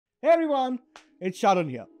Hey everyone, it's Sharon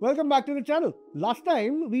here. Welcome back to the channel. Last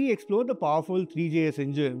time, we explored the powerful three.js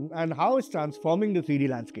engine and how it's transforming the 3D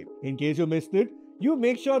landscape. In case you missed it, you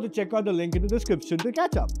make sure to check out the link in the description to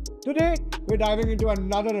catch up. Today, we're diving into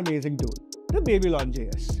another amazing tool, the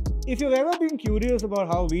Babylon.js. If you've ever been curious about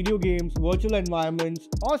how video games, virtual environments,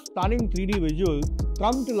 or stunning 3D visuals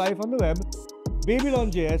come to life on the web,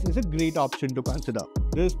 Babylon.js is a great option to consider.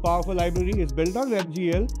 This powerful library is built on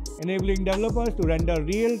WebGL, enabling developers to render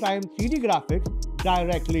real-time 3D graphics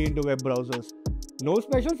directly into web browsers. No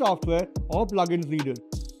special software or plugins needed.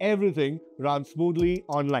 Everything runs smoothly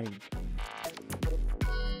online.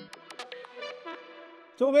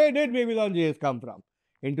 So where did Babylon.js come from?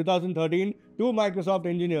 In 2013, two Microsoft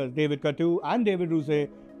engineers, David Ctruh and David Russe,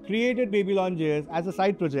 created Babylon.js as a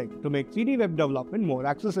side project to make 3D web development more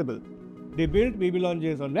accessible. They built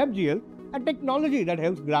Babylon.js on WebGL, a technology that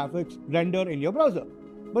helps graphics render in your browser.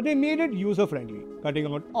 But they made it user-friendly, cutting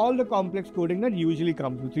out all the complex coding that usually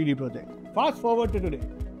comes with 3D projects. Fast forward to today.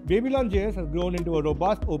 Babylon.js has grown into a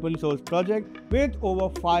robust open source project with over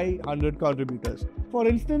 500 contributors. For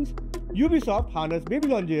instance, Ubisoft harnessed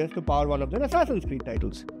Babylon.js to power one of their Assassin's Creed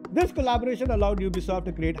titles. This collaboration allowed Ubisoft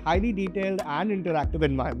to create highly detailed and interactive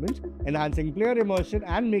environments, enhancing player immersion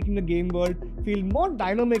and making the game world feel more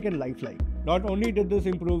dynamic and lifelike. Not only did this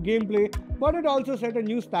improve gameplay, but it also set a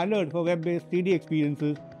new standard for web-based 3D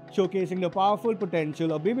experiences, showcasing the powerful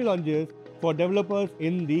potential of Babylon.js for developers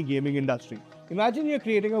in the gaming industry. Imagine you're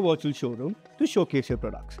creating a virtual showroom to showcase your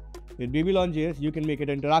products. With Babylon.js, you can make it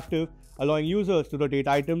interactive, allowing users to rotate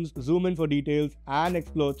items, zoom in for details, and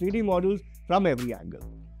explore 3D models from every angle.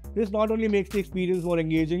 This not only makes the experience more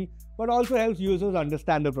engaging, but also helps users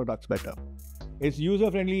understand the products better. It's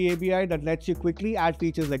user-friendly API that lets you quickly add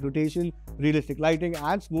features like rotation, realistic lighting,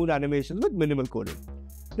 and smooth animations with minimal coding.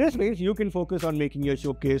 This means you can focus on making your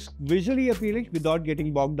showcase visually appealing without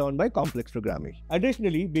getting bogged down by complex programming.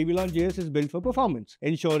 Additionally, Babylon.js is built for performance,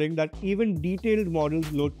 ensuring that even detailed models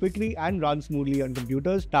load quickly and run smoothly on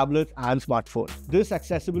computers, tablets, and smartphones. This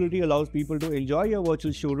accessibility allows people to enjoy your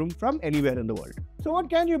virtual showroom from anywhere in the world. So what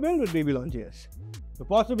can you build with Babylon.js? The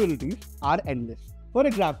possibilities are endless. For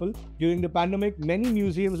example, during the pandemic, many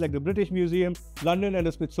museums like the British Museum, London, and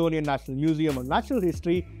the Smithsonian National Museum of Natural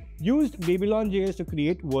History used Babylon.js to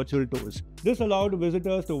create virtual tours. This allowed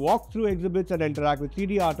visitors to walk through exhibits and interact with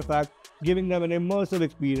 3D artifacts, giving them an immersive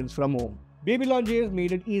experience from home. Babylon.js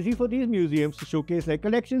made it easy for these museums to showcase their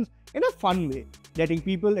collections in a fun way, letting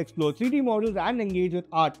people explore 3D models and engage with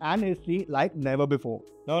art and history like never before.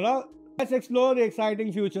 Now, let's explore the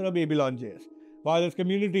exciting future of Babylon.js. While its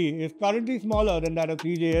community is currently smaller than that of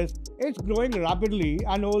three.js, it's growing rapidly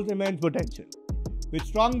and holds immense potential. With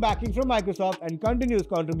strong backing from Microsoft and continuous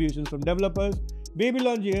contributions from developers,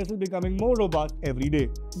 Babylon.js is becoming more robust every day.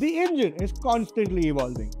 The engine is constantly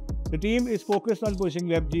evolving. The team is focused on pushing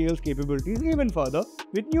WebGL's capabilities even further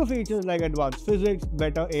with new features like advanced physics,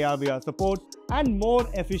 better AR/VR support, and more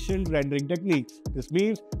efficient rendering techniques. This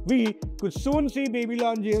means we could soon see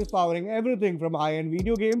Babylon.js powering everything from high-end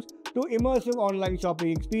video games to immersive online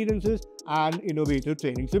shopping experiences and innovative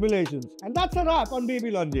training simulations. And that's a wrap on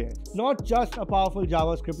Babylon.js. Not just a powerful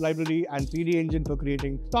JavaScript library and 3D engine for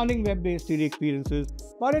creating stunning web-based 3D experiences,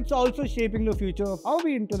 but it's also shaping the future of how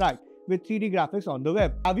we interact with 3D graphics on the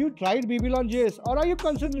web. Have you tried Babylon.js or are you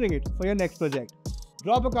considering it for your next project?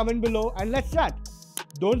 Drop a comment below and let's chat.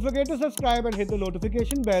 Don't forget to subscribe and hit the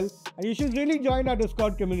notification bell, and you should really join our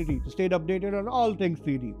Discord community to stay updated on all things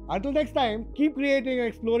 3D. Until next time, keep creating and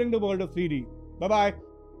exploring the world of 3D. Bye-bye.